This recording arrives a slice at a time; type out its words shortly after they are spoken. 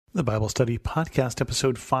The Bible Study Podcast,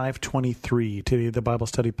 episode 523. Today, the Bible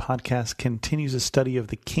Study Podcast continues a study of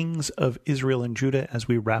the kings of Israel and Judah as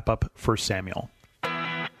we wrap up 1 Samuel.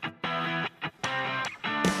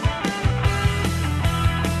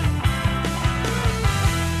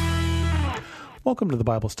 Welcome to the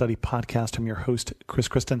Bible Study Podcast. I'm your host, Chris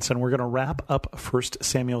Christensen. We're going to wrap up 1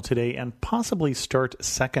 Samuel today and possibly start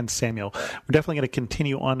 2 Samuel. We're definitely going to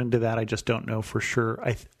continue on into that. I just don't know for sure.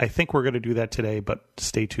 I think we're going to do that today, but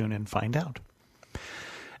stay tuned and find out.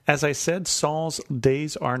 As I said, Saul's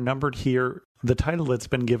days are numbered here. The title that's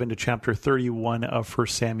been given to chapter 31 of 1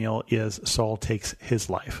 Samuel is Saul Takes His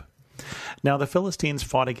Life. Now the Philistines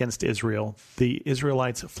fought against Israel. The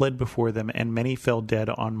Israelites fled before them, and many fell dead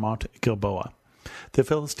on Mount Gilboa. The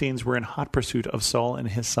Philistines were in hot pursuit of Saul and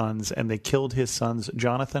his sons, and they killed his sons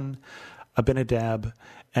Jonathan, Abinadab,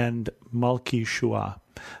 and Malchishua.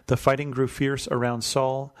 The fighting grew fierce around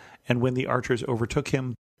Saul, and when the archers overtook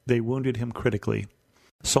him, they wounded him critically.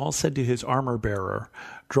 Saul said to his armor-bearer,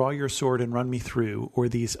 "Draw your sword and run me through, or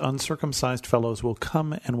these uncircumcised fellows will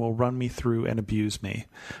come and will run me through and abuse me."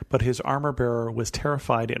 But his armor-bearer was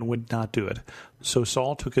terrified and would not do it. So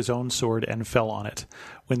Saul took his own sword and fell on it.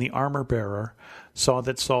 When the armor-bearer saw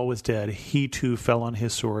that Saul was dead, he too fell on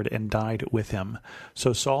his sword and died with him.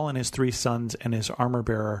 So Saul and his 3 sons and his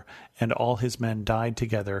armor-bearer and all his men died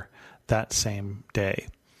together that same day.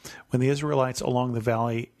 When the Israelites along the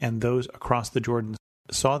valley and those across the Jordan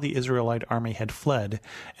saw the Israelite army had fled,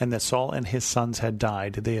 and that Saul and his sons had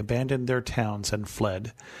died, they abandoned their towns and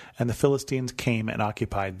fled, and the Philistines came and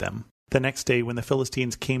occupied them. The next day, when the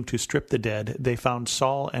Philistines came to strip the dead, they found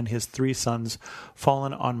Saul and his 3 sons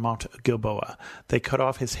fallen on Mount Gilboa. They cut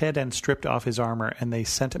off his head and stripped off his armor, and they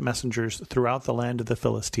sent messengers throughout the land of the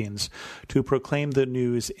Philistines to proclaim the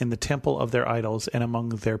news in the temple of their idols and among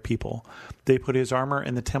their people. They put his armor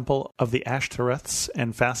in the temple of the Ashtoreths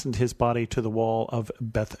and fastened his body to the wall of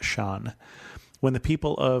Bethshan. When the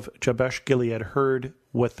people of Jabesh-Gilead heard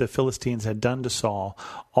what the Philistines had done to Saul,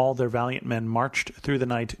 all their valiant men marched through the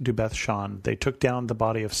night to Bethshan. They took down the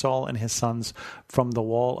body of Saul and his sons from the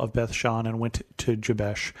wall of Bethshan and went to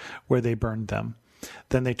Jabesh, where they burned them.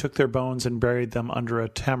 Then they took their bones and buried them under a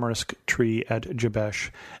tamarisk tree at Jabesh,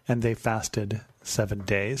 and they fasted 7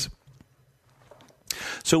 days.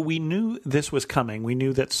 So we knew this was coming. We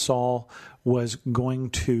knew that Saul's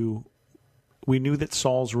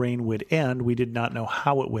reign would end. We did not know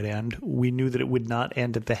how it would end. We knew that it would not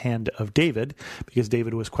end at the hand of David, because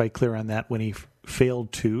David was quite clear on that when he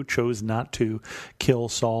chose not to kill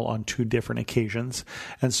Saul on 2 different occasions.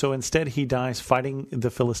 And so instead he dies fighting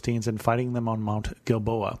the Philistines and fighting them on Mount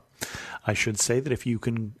Gilboa. I should say that if you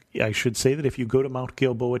go to Mount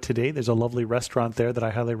Gilboa today, there's a lovely restaurant there that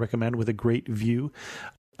I highly recommend with a great view,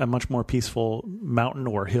 a much more peaceful mountain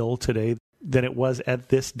or hill today than it was at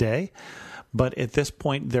this day. But at this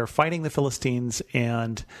point, they're fighting the Philistines,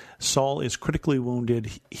 and Saul is critically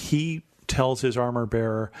wounded. He tells his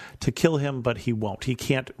armor-bearer to kill him, but he won't. He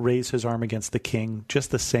can't raise his arm against the king,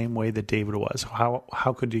 just the same way that David was.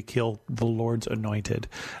 How could he kill the Lord's anointed?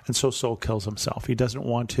 And so Saul kills himself. He doesn't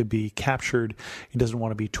want to be captured. He doesn't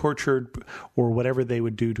want to be tortured or whatever they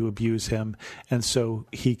would do to abuse him. And so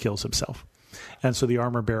he kills himself. And so the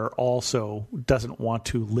armor-bearer also doesn't want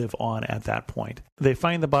to live on at that point. They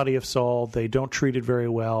find the body of Saul. They don't treat it very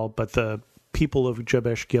well, but the people of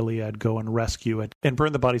Jabesh-Gilead go and rescue it and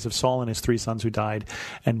burn the bodies of Saul and his 3 sons who died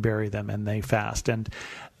and bury them, and they fast. And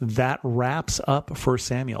that wraps up 1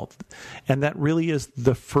 Samuel. And that really is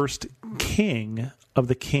the first king of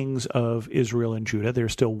the kings of Israel and Judah.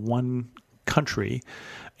 There's still one country,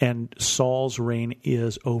 and Saul's reign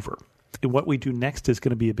is over. What we do next is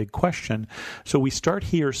going to be a big question. So we start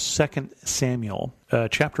here, 2 Samuel,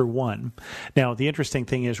 chapter 1. Now, the interesting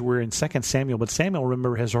thing is we're in 2 Samuel, but Samuel,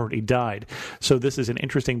 remember, has already died. So this is an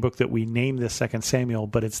interesting book that we name this 2 Samuel,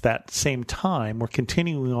 but it's that same time we're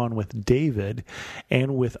continuing on with David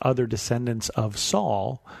and with other descendants of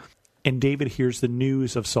Saul, and David hears the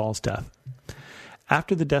news of Saul's death.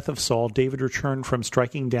 After the death of Saul, David returned from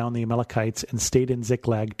striking down the Amalekites and stayed in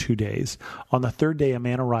Ziklag 2 days. On the 3rd day, a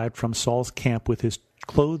man arrived from Saul's camp with his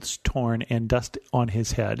clothes torn and dust on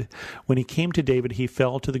his head. When he came to David, he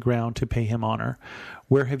fell to the ground to pay him honor.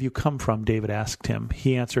 "Where have you come from?" David asked him.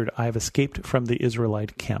 He answered, "I have escaped from the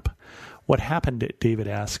Israelite camp." "What happened?" David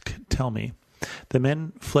asked. "Tell me." "The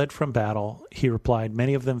men fled from battle," he replied.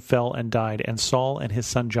 "Many of them fell and died, and Saul and his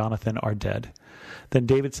son Jonathan are dead." Then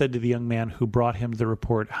David said to the young man who brought him the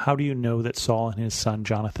report, "How do you know that Saul and his son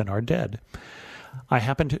Jonathan are dead?" "I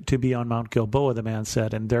happened to be on Mount Gilboa," the man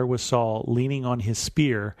said, "and there was Saul leaning on his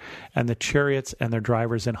spear, and the chariots and their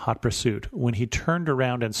drivers in hot pursuit. When he turned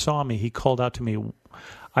around and saw me, he called out to me,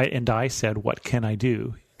 I said, what can I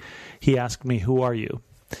do? He asked me, who are you?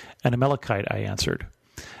 An Amalekite, I answered.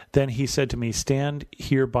 Then he said to me, stand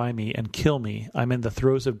here by me and kill me. I'm in the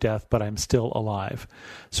throes of death, but I'm still alive.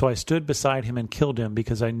 So I stood beside him and killed him,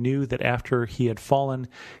 because I knew that after he had fallen,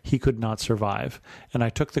 he could not survive. And I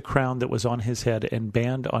took the crown that was on his head and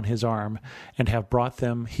band on his arm, and have brought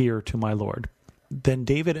them here to my Lord. Then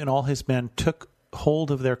David and all his men took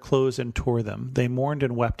hold of their clothes and tore them. They mourned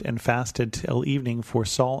and wept and fasted till evening for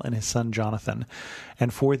Saul and his son Jonathan,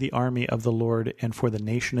 and for the army of the Lord and for the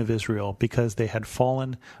nation of Israel, because they had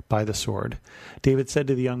fallen by the sword. David said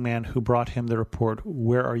to the young man who brought him the report,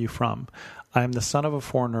 where are you from? I am the son of a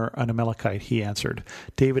foreigner, an Amalekite, he answered.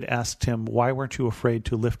 David asked him, why weren't you afraid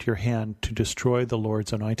to lift your hand to destroy the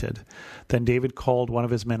Lord's anointed? Then David called one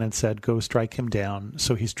of his men and said, go strike him down.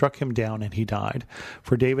 So he struck him down, and he died.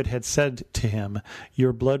 For David had said to him,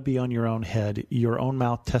 your blood be on your own head. Your own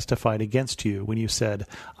mouth testified against you when you said,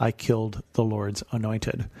 I killed the Lord's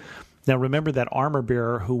anointed. Now remember, that armor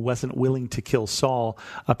bearer who wasn't willing to kill Saul,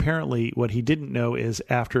 apparently what he didn't know is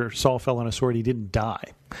after Saul fell on a sword, he didn't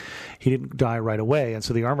die. He didn't die right away, and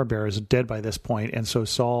so the armor bearer is dead by this point, and so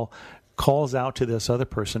Saul calls out to this other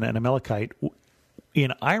person, an Amalekite.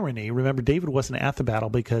 In irony, remember, David wasn't at the battle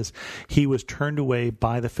because he was turned away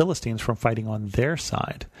by the Philistines from fighting on their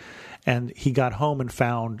side. And he got home and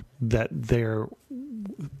found that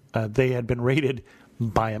they had been raided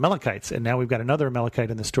by Amalekites, and now we've got another Amalekite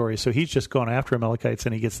in the story. So he's just going after Amalekites,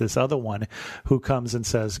 and he gets this other one who comes and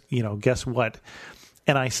says, guess what?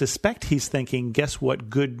 And I suspect he's thinking, guess what?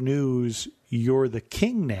 Good news, you're the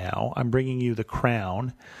king now. I'm bringing you the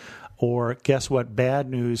crown. Or guess what? Bad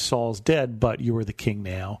news, Saul's dead, but you're the king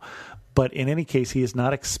now. But in any case, he is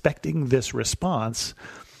not expecting this response.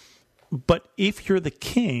 But if you're the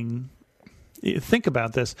king, think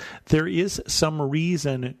about this. There is some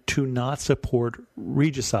reason to not support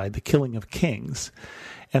regicide, the killing of kings.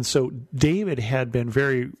 And so David had been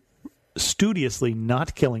very studiously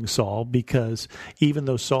not killing Saul, because even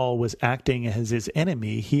though Saul was acting as his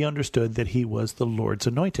enemy, he understood that he was the Lord's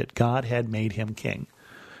anointed. God had made him king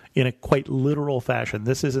in a quite literal fashion.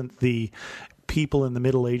 This isn't the people in the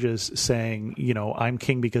Middle Ages saying, I'm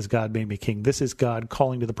king because God made me king. This is God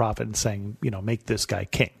calling to the prophet and saying, make this guy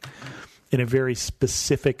king, in a very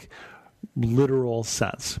specific, literal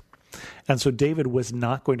sense. And so David was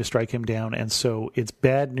not going to strike him down, and so it's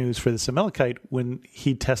bad news for this Amalekite when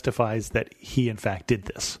he testifies that he, in fact, did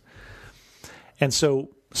this. And so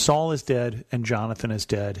Saul is dead, and Jonathan is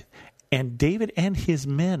dead, and David and his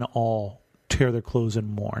men all tear their clothes and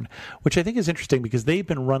mourn, which I think is interesting because they've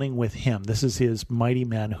been running with him. This is his mighty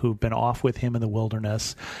men who've been off with him in the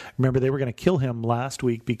wilderness. Remember, they were going to kill him last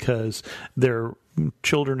week because their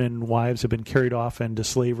children and wives have been carried off into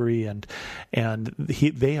slavery, and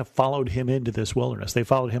they have followed him into this wilderness. They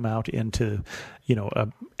followed him out into,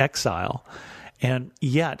 exile. And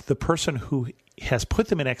yet the person who has put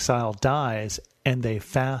them in exile dies, and they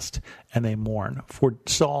fast and they mourn for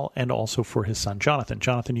Saul and also for his son Jonathan.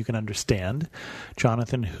 Jonathan, you can understand.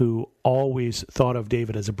 Jonathan, who always thought of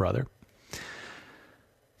David as a brother.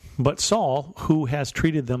 But Saul, who has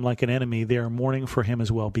treated them like an enemy, they are mourning for him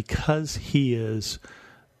as well, because he is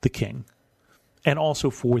the king. And also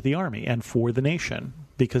for the army and for the nation,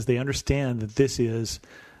 because they understand that this is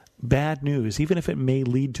bad news. Even if it may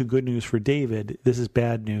lead to good news for David, this is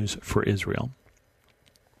bad news for Israel.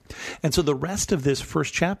 And so the rest of this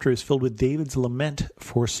first chapter is filled with David's lament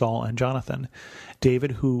for Saul and Jonathan.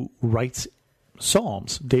 David, who writes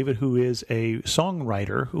Psalms. David, who is a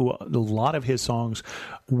songwriter, who a lot of his songs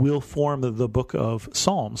will form the book of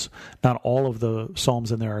Psalms. Not all of the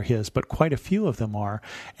Psalms in there are his, but quite a few of them are.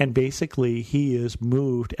 And basically, he is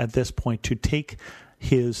moved at this point to take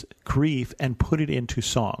his grief and put it into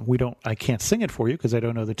song. I can't sing it for you because I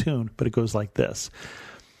don't know the tune, but it goes like this.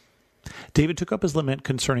 David took up his lament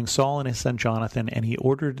concerning Saul and his son Jonathan, and he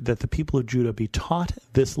ordered that the people of Judah be taught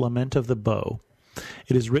this lament of the bow.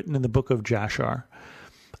 It is written in the book of Jashar.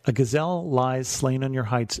 A gazelle lies slain on your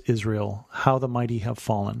heights, Israel. How the mighty have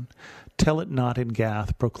fallen. Tell it not in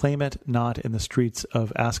Gath, proclaim it not in the streets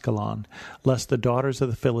of Ascalon, lest the daughters of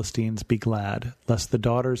the Philistines be glad, lest the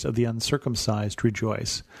daughters of the uncircumcised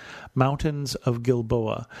rejoice. Mountains of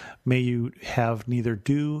Gilboa, may you have neither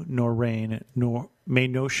dew nor rain, nor may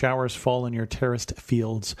no showers fall in your terraced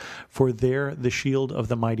fields, for there the shield of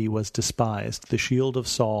the mighty was despised, the shield of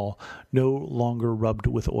Saul no longer rubbed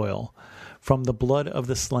with oil. From the blood of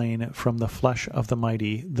the slain, from the flesh of the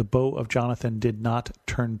mighty, the bow of Jonathan did not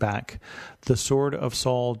turn back. The sword of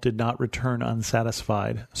Saul did not return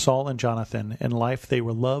unsatisfied. Saul and Jonathan, in life they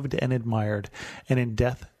were loved and admired, and in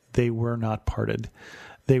death they were not parted.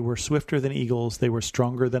 They were swifter than eagles. They were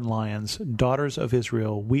stronger than lions. Daughters of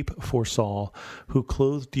Israel, weep for Saul, who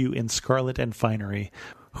clothed you in scarlet and finery,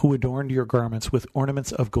 who adorned your garments with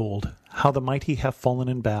ornaments of gold. How the mighty have fallen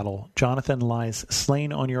in battle. Jonathan lies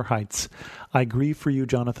slain on your heights. I grieve for you,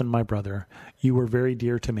 Jonathan, my brother. You were very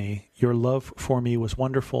dear to me. Your love for me was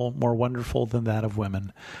wonderful, more wonderful than that of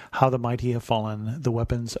women. How the mighty have fallen. The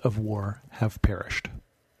weapons of war have perished.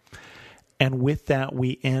 And with that,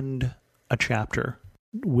 we end a chapter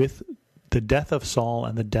with the death of Saul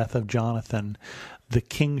and the death of Jonathan, the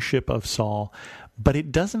kingship of Saul. But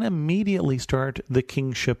it doesn't immediately start the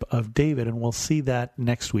kingship of David, and we'll see that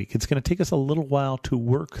next week. It's going to take us a little while to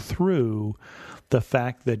work through the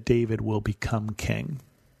fact that David will become king.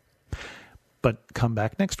 But come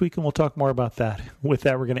back next week and we'll talk more about that. With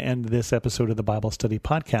that, we're going to end this episode of the Bible Study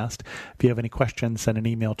Podcast. If you have any questions, send an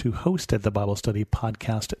email to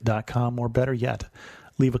host@thebiblestudypodcast.com, or better yet,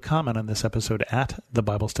 leave a comment on this episode at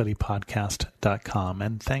thebiblestudypodcast.com.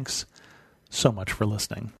 And thanks so much for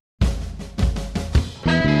listening.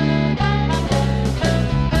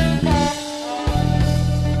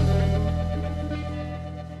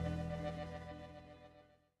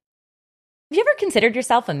 Have you ever considered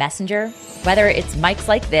yourself a messenger? Whether it's mics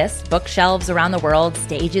like this, bookshelves around the world,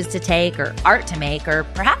 stages to take, or art to make, or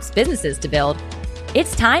perhaps businesses to build,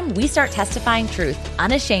 it's time we start testifying truth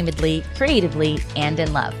unashamedly, creatively, and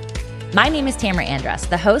in love. My name is Tamara Andrus,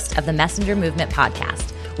 the host of the Messenger Movement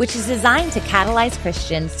podcast, which is designed to catalyze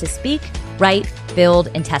Christians to speak, write, build,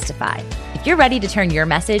 and testify. If you're ready to turn your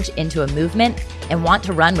message into a movement and want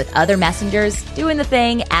to run with other messengers doing the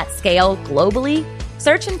thing at scale globally,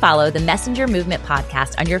 search and follow the Messenger Movement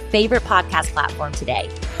podcast on your favorite podcast platform today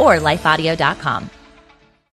or lifeaudio.com.